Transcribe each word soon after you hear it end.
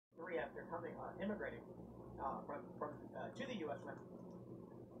after immigrating to the U.S.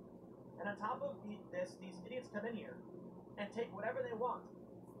 And on top of this, these idiots come in here and take whatever they want.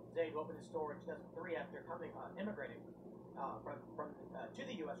 Zaid opened his store in 2003 after immigrating to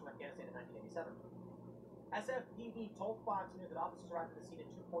the U.S. from Afghanistan in 1987. SFPD told Fox News that officers arrived at the scene at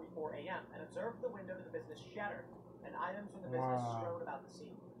 2:44 a.m. and observed the window to the business shattered and items from the business strewn about the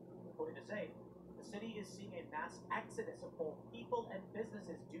scene. According to Zaid, the city is seeing a mass exodus of both people and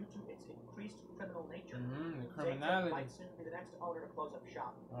businesses due to its increased criminal nature. The criminality might soon be the next owner to close up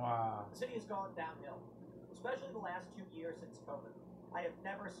shop. Wow. The city has gone downhill, especially the last 2 years since COVID. I have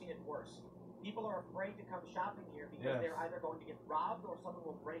never seen it worse. People are afraid to come shopping here because they're either going to get robbed or someone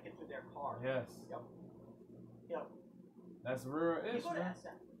will break into their car. Yes. That's real issue. You go to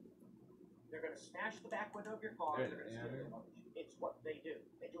SF. They're going to smash the back window of your car. They're going to steal your luggage. It's what they do.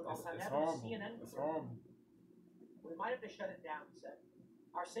 They do it all the time. It's horrible. CNN. It's horrible. We might have to shut it down, he said.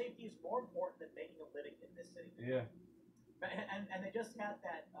 Our safety is more important than making a living in this city. Yeah. And they just had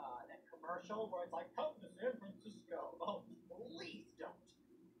that commercial where it's like, come to San Francisco. Oh, please don't.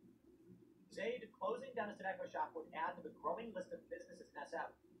 Zaid closing down his tobacco shop would add to the growing list of businesses in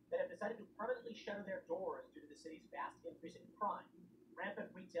SF that have decided to permanently shutter their doors due to the city's vast increase in crime,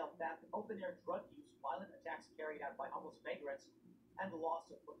 rampant retail theft, open-air drug use, violent attacks carried out by homeless vagrants, and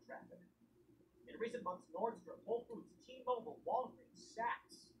loss of foot traffic. In recent months, Nordstrom, Whole Foods, T-Mobile, Walgreens,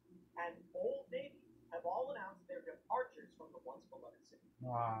 Saks, and Old Navy have all announced their departures from the once beloved city.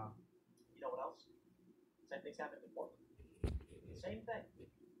 Wow. You know what else? Same things happened in Portland. Same thing.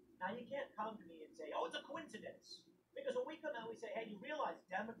 Now, you can't come to me and say, oh, it's a coincidence. Because when we come out, we say, hey, you realize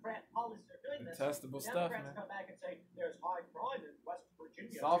Democrat policies are doing this. Testable stuff, Democrats come back and say, there's high crime in West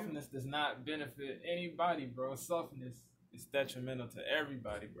Virginia. Softness does not benefit anybody, bro. Softness is detrimental to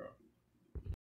everybody, bro.